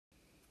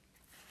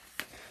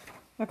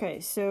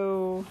Okay,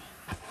 so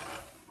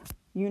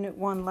Unit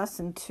 1,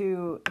 Lesson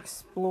 2,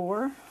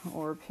 Explore,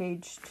 or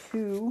page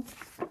 2,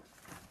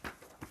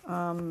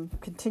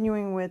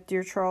 continuing with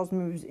Dear Charles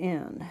Moves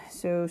In.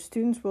 So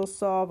students will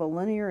solve a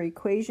linear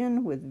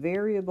equation with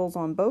variables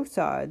on both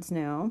sides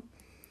now,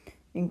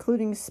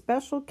 including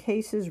special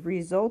cases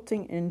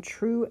resulting in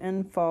true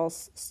and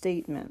false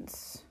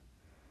statements.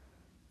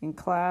 In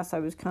class, I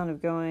was kind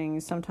of going,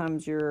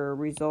 sometimes your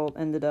result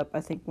ended up,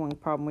 I think one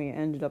problem we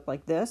ended up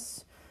like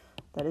this.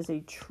 That is a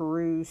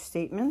true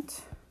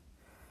statement.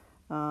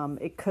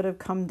 It could have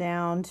come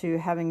down to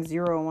having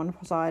 0 on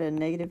one side and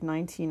negative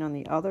 19 on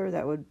the other.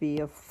 That would be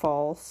a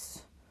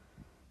false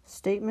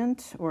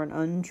statement or an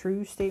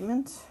untrue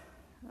statement.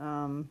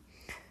 So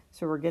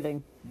we're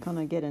going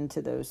to get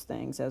into those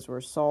things as we're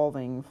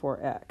solving for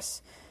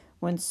x.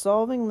 When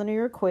solving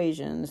linear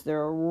equations, there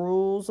are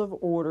rules of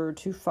order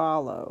to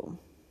follow.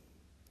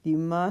 You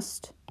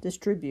must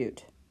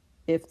distribute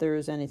if there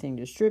is anything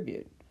to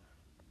distribute,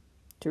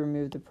 to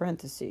remove the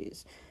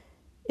parentheses.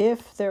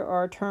 If there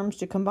are terms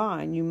to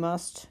combine, you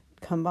must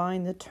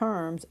combine the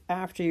terms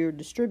after you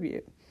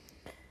distribute.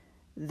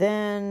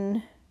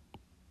 Then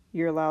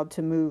you're allowed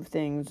to move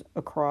things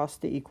across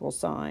the equal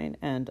sign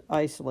and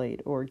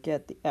isolate or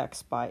get the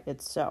x by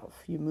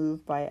itself. You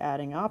move by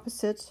adding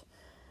opposites,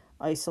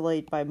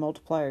 isolate by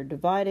multiplying or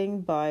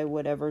dividing by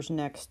whatever's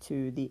next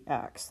to the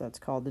x. That's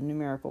called the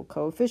numerical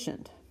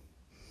coefficient,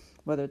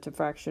 whether it's a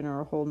fraction or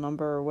a whole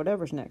number or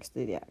whatever's next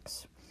to the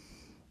x.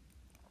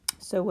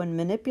 So when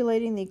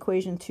manipulating the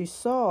equation to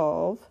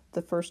solve,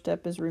 the first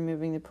step is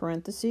removing the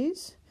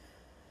parentheses.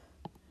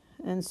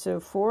 And so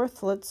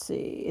forth, let's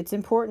see. It's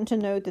important to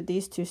note that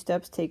these two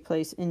steps take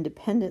place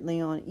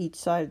independently on each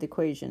side of the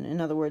equation. In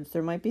other words,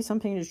 there might be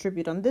something to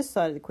distribute on this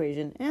side of the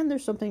equation, and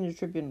there's something to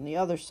distribute on the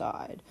other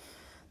side.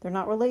 They're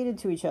not related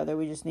to each other.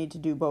 We just need to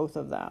do both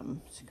of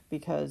them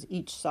because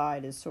each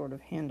side is sort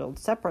of handled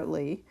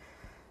separately.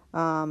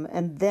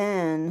 And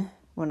then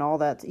when all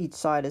that each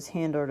side is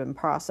handled and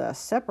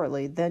processed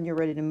separately, then you're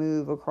ready to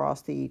move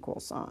across the equal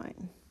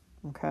sign,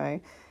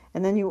 okay?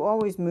 And then you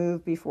always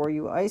move before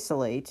you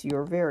isolate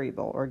your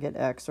variable or get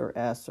x or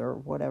s or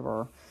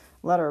whatever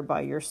letter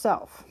by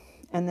yourself.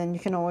 And then you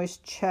can always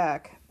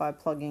check by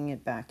plugging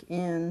it back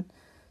in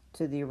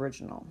to the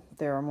original.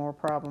 There are more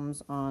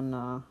problems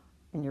on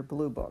in your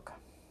blue book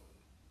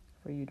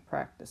for you to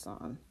practice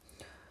on.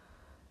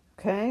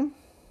 Okay,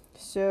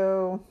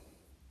 so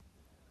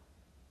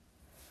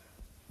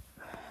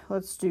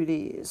let's do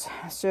these.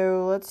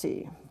 So let's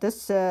see. This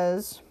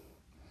says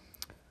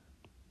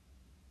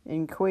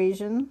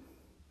equation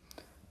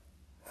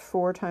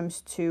 4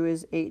 times 2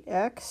 is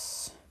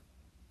 8x.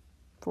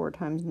 4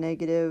 times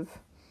negative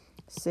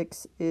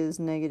 6 is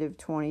negative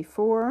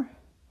 24.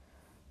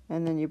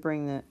 And then you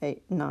bring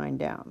the 9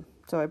 down.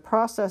 So I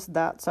process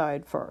that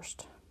side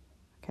first,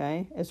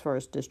 okay, as far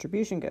as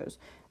distribution goes.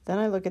 Then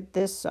I look at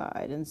this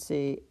side and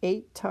see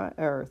 3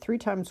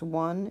 times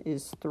 1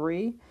 is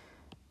 3.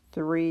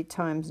 3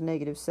 times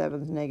negative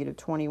 7 is negative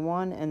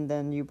 21, and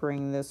then you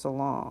bring this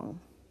along.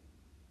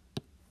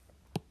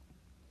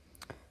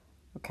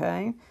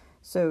 Okay,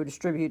 so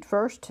distribute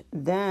first.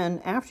 Then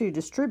after you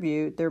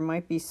distribute, there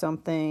might be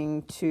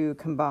something to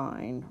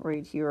combine.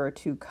 Right here are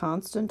 2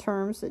 constant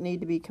terms that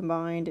need to be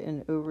combined,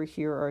 and over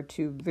here are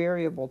 2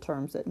 variable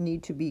terms that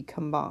need to be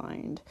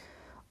combined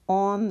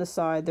on the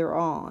side they're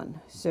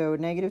on. So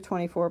negative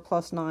 24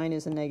 plus 9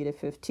 is a negative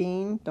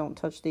 15. Don't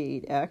touch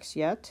the 8x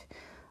yet.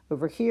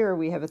 Over here,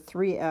 we have a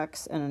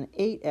 3x and an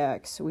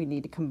 8x. We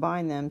need to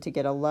combine them to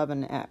get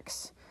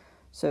 11x.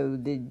 So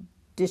the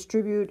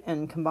distribute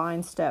and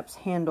combine steps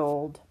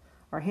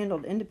are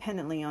handled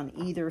independently on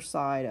either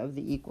side of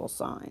the equal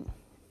sign.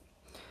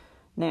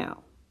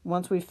 Now,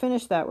 once we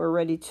finish that, we're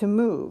ready to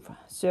move.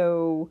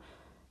 So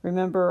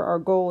remember, our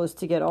goal is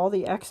to get all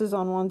the x's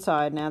on one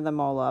side and add them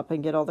all up,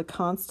 and get all the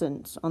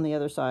constants on the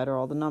other side, or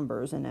all the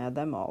numbers, and add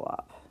them all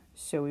up.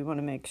 So we want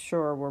to make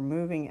sure we're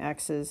moving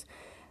x's.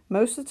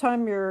 Most of the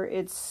time,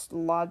 it's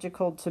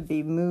logical to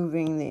be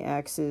moving the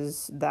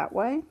x's that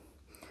way,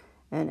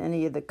 and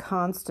any of the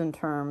constant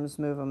terms,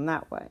 move them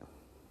that way,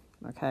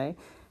 okay?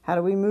 How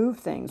do we move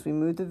things? We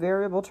move the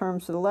variable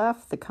terms to the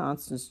left, the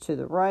constants to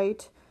the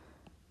right,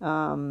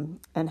 and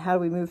how do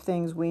we move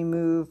things? We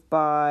move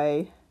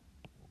by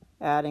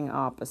adding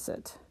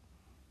opposite,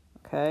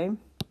 okay?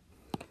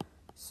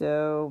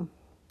 So,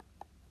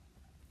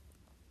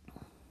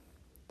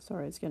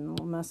 sorry, it's getting a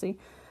little messy.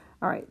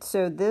 All right,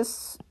 so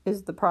this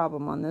is the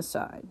problem on this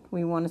side.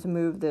 We wanted to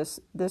move this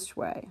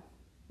way.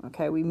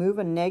 Okay, we move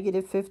a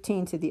negative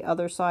 15 to the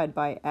other side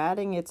by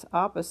adding its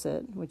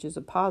opposite, which is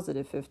a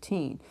positive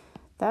 15.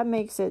 That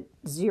makes it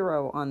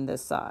 0 on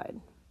this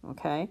side,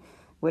 okay?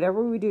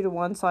 Whatever we do to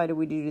one side,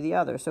 we do to the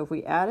other. So if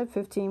we added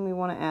 15, we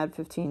want to add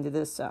 15 to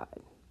this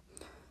side.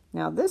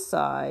 Now this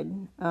side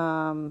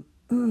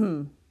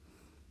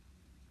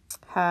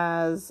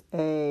has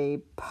a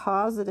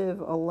positive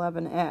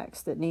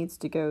 11x that needs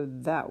to go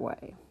that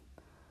way.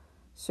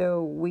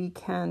 So we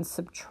can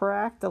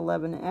subtract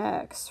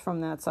 11x from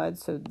that side,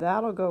 so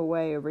that'll go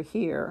away over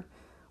here.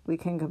 we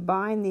can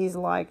combine these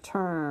like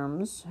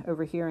terms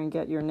over here and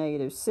get your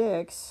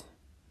 -6.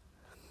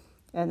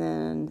 And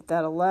then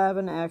that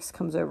 11x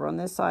comes over on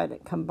this side.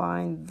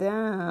 Combine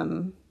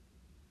them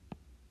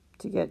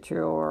to get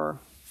your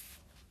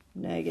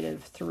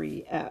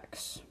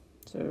 -3x.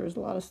 So there's a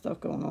lot of stuff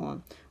going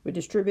on. We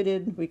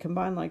distributed, we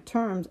combined like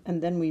terms,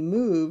 and then we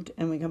moved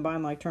and we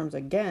combined like terms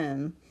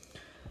again.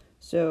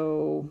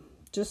 So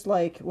just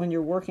like when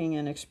you're working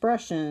an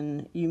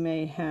expression, you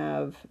may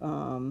have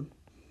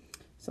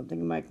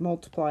something like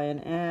multiply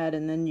and add,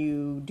 and then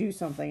you do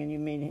something and you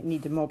may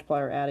need to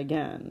multiply or add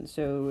again.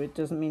 So it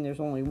doesn't mean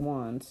there's only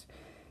once.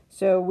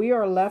 So we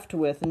are left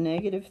with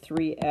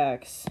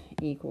 -3x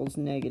equals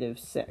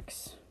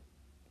 -6.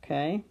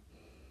 Okay?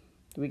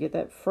 Do we get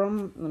that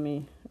from, let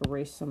me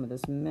erase some of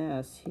this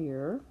mess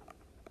here.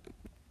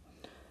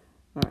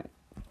 All right,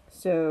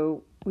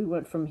 so we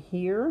went from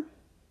here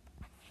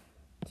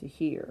to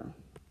here.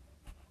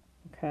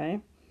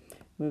 Okay?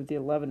 Move the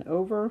 11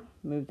 over,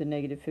 move the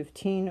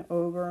 -15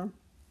 over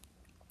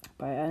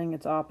by adding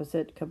its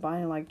opposite,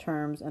 combining like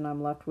terms, and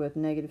I'm left with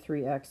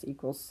 -3x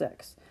equals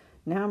 6.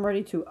 Now I'm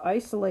ready to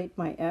isolate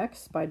my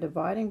x by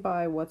dividing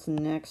by what's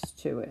next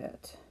to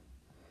it.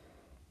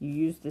 You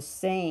use the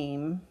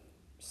same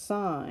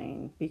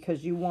sign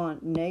because you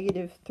want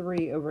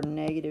 -3 over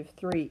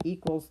 -3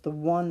 equals the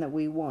one that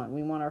we want.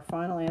 We want our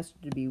final answer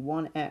to be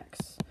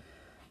 1x.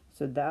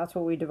 So that's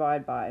what we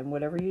divide by. And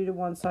whatever you do to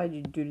one side,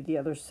 you do to the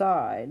other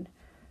side.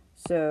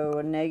 So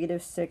a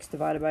 -6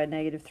 divided by a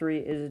 -3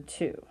 is a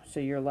 2. So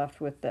you're left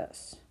with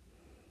this.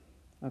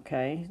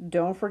 Okay,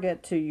 don't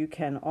forget to, you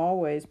can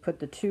always put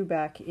the 2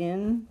 back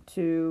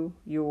into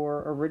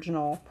your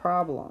original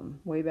problem,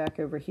 way back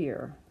over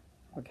here.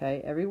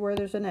 Okay, everywhere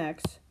there's an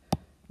x,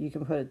 you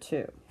can put a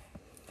 2.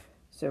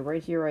 So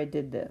right here I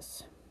did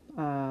this.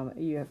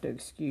 You have to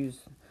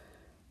excuse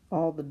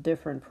all the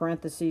different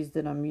parentheses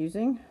that I'm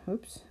using.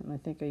 Oops, and I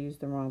think I used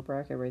the wrong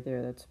bracket right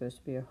there. That's supposed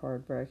to be a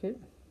hard bracket.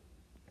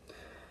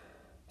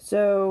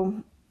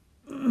 So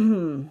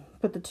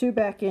put the 2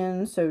 back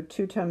in, so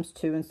 2 times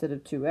 2 instead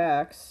of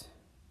 2x.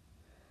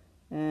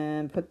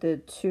 And put the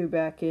 2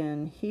 back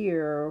in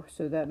here,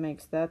 so that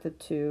makes that the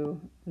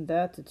 2,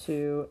 that the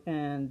 2,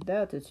 and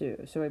that the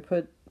 2. So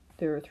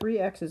there are 3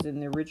 x's in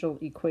the original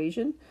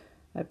equation.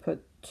 I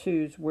put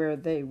 2's where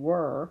they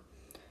were.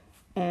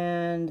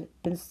 And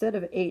instead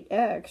of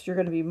 8x, you're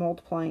going to be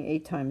multiplying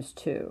 8 times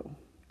 2.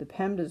 The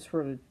PEMDAS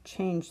sort of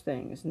change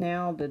things.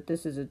 Now that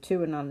this is a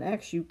 2 and not an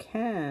x, you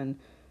can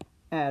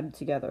add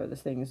together the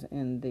things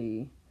in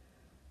the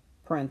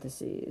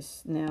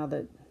parentheses. Now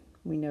that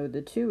we know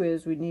the 2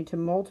 is, we need to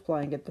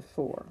multiply and get the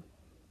 4.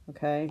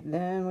 Okay,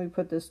 then we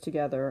put this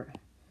together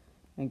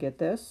and get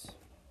this.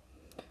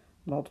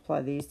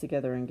 Multiply these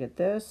together and get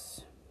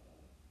this.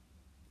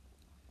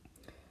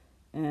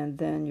 And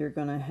then you're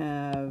going to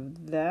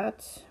have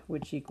that,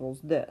 which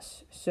equals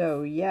this.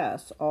 So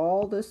yes,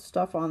 all this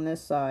stuff on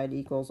this side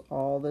equals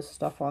all this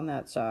stuff on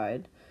that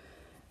side.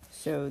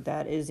 So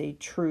that is a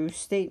true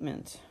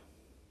statement.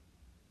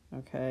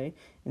 Okay,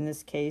 in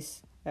this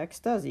case, x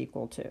does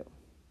equal 2.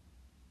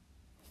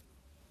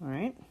 All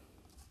right.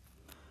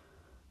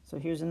 So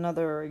here's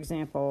another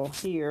example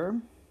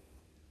here.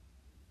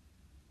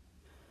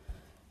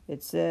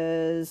 It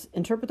says,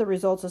 interpret the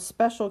results of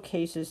special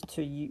cases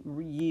to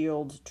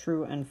yield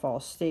true and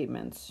false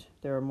statements.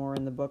 There are more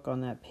in the book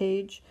on that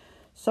page.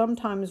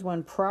 Sometimes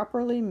when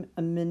properly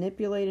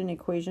manipulate an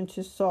equation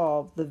to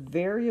solve, the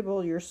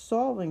variable you're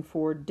solving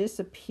for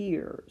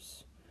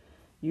disappears.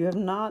 You have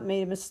not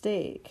made a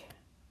mistake.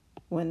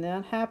 When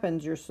that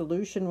happens, your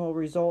solution will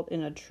result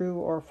in a true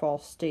or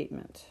false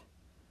statement.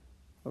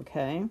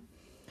 Okay?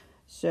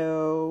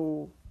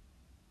 So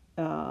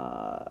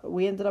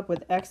we ended up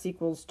with x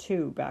equals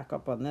 2 back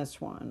up on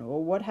this one.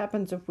 Well, what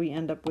happens if we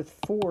end up with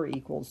 4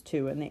 equals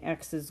 2 and the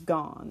x is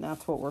gone?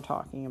 That's what we're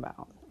talking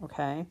about.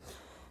 Okay?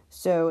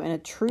 So in a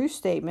true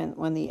statement,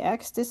 when the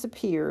x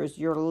disappears,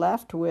 you're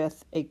left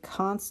with a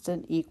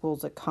constant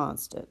equals a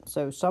constant.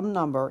 So some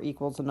number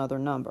equals another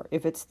number.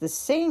 If it's the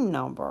same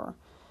number,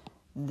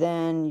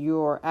 then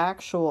your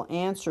actual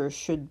answer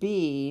should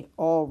be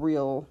all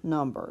real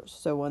numbers.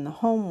 So in the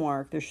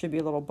homework, there should be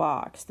a little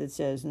box that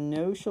says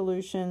no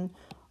solution,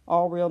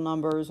 all real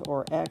numbers,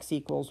 or x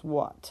equals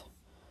what.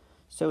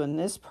 So in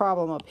this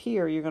problem up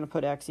here, you're going to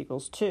put x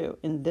equals 2.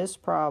 In this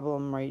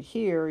problem right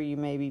here, you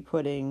may be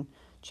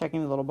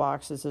checking the little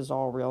box that says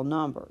all real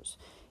numbers.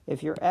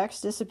 If your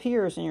x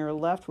disappears and you're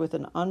left with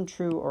an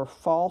untrue or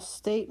false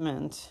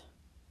statement,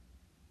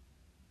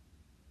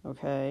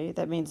 okay,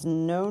 that means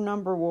no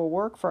number will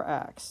work for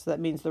x. That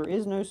means there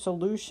is no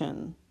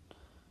solution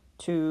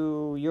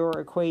to your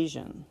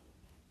equation.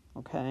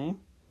 Okay,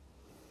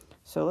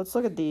 so let's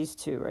look at these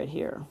two right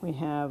here. We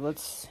have,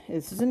 this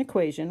is an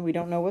equation. We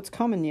don't know what's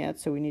coming yet,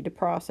 so we need to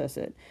process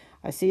it.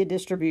 I see a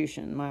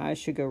distribution. My eyes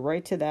should go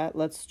right to that.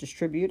 Let's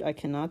distribute. I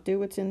cannot do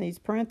what's in these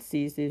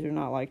parentheses. These are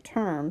not like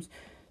terms.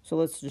 So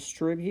let's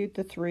distribute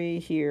the 3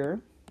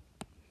 here.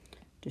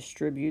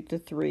 Distribute the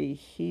 3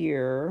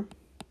 here.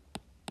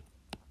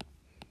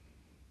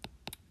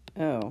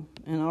 Oh,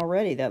 and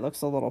already that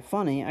looks a little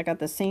funny. I got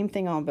the same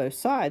thing on both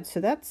sides, so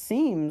that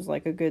seems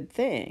like a good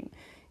thing.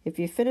 If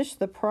you finish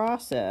the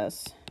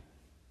process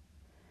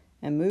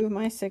and move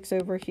my 6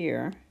 over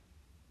here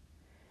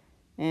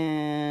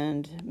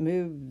and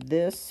move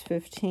this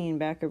 15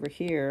 back over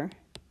here,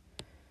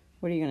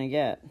 what are you going to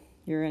get?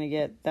 You're going to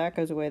get that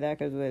goes away, that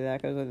goes away,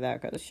 that goes away,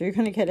 that goes. So you're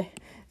going to get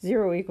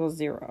 0 equals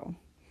 0.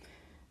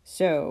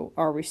 So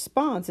our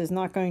response is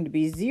not going to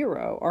be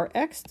 0. Our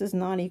x does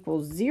not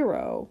equal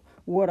 0.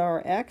 What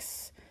our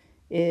x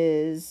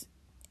is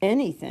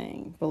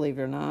anything, believe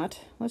it or not.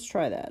 Let's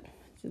try that.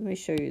 So let me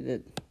show you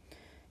that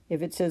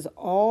if it says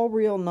all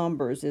real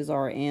numbers is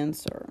our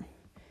answer,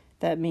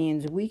 that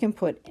means we can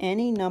put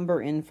any number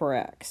in for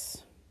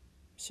x.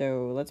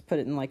 So let's put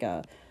it in like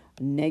a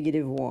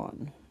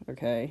 -1,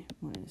 okay?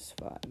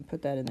 -5,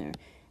 put that in there.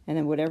 And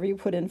then whatever you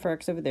put in for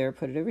x over there,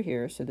 put it over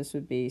here. So this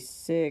would be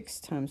 6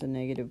 times a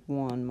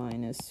 -1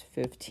 minus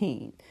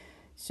 15.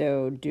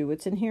 So do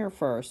what's in here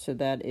first. So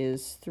that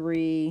is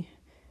 3.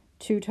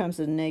 2 times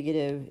a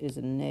negative is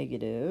a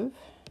negative.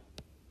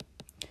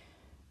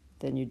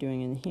 Then you're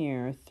doing in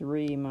here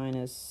 3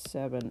 minus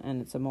 7,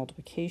 and it's a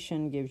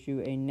multiplication, gives you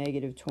a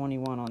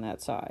 -21 on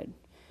that side.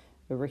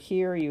 Over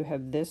here you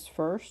have this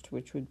first,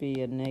 which would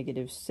be a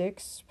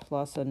 -6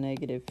 plus a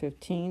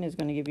 -15 is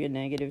going to give you a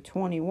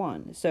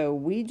 -21. So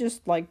we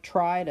just like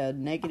tried a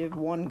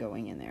 -1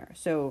 going in there.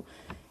 So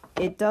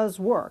it does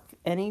work.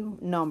 Any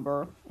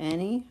number,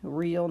 any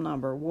real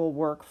number will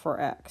work for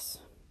x.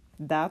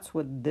 That's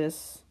what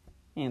this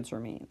answer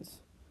means.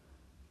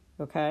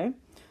 Okay?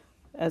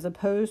 As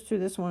opposed to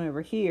this one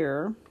over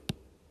here,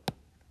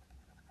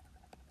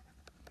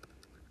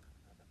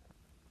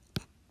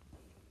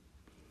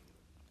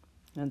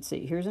 let's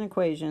see, here's an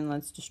equation.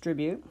 Let's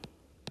distribute.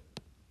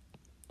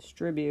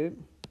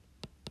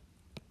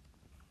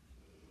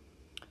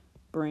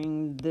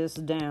 Bring this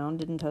down,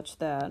 didn't touch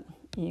that,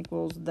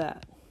 equals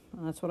that.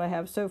 That's what I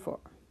have so far.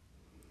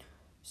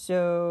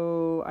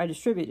 So I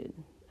distributed.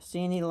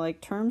 See any like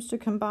terms to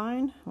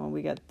combine? Well,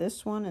 we got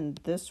this one and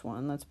this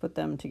one. Let's put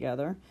them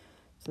together.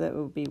 So that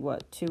would be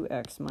what?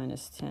 2x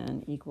minus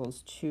 10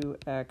 equals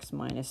 2x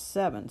minus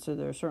 7. So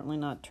they're certainly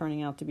not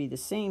turning out to be the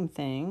same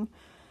thing.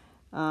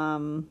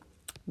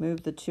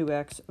 Move the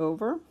 2x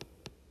over.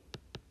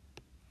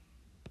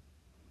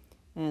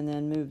 And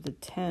then move the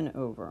 10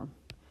 over.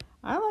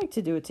 I like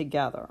to do it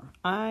together.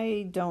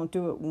 I don't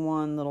do it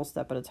one little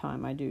step at a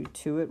time. I do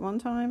 2 at one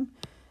time.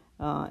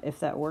 If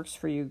that works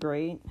for you,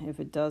 great. If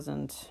it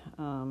doesn't,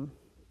 don't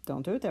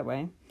do it that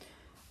way.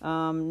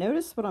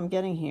 Notice what I'm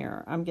getting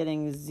here. I'm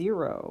getting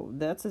 0.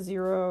 That's a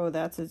 0.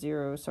 That's a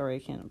 0. Sorry, I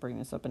can't bring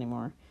this up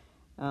anymore.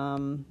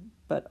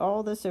 But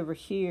all this over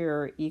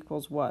here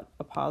equals what?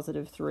 A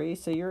 +3.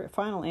 So your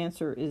final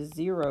answer is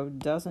 0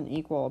 doesn't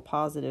equal a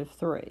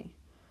 +3.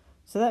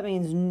 So that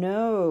means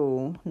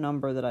no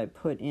number that I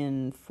put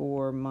in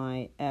for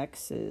my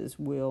x's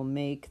will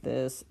make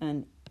this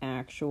an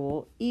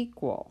actual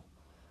equal.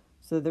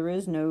 So there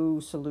is no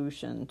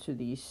solution to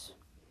these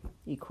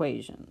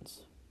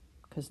equations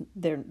because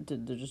they're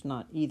just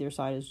not, either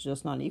side is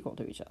just not equal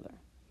to each other.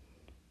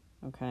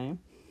 Okay.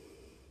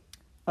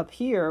 Up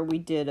here, we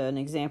did an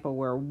example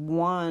where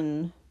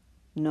one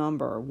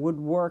number would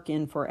work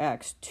in for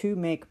x to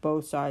make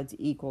both sides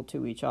equal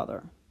to each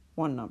other.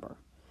 One number.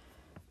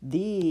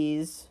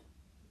 These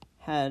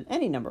had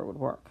any number would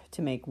work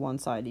to make one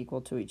side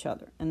equal to each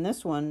other. And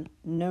this one,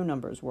 no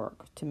numbers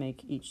work to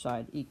make each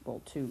side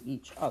equal to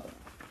each other.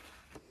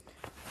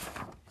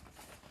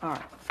 All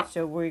right,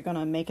 so we're going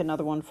to make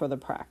another one for the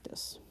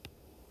practice.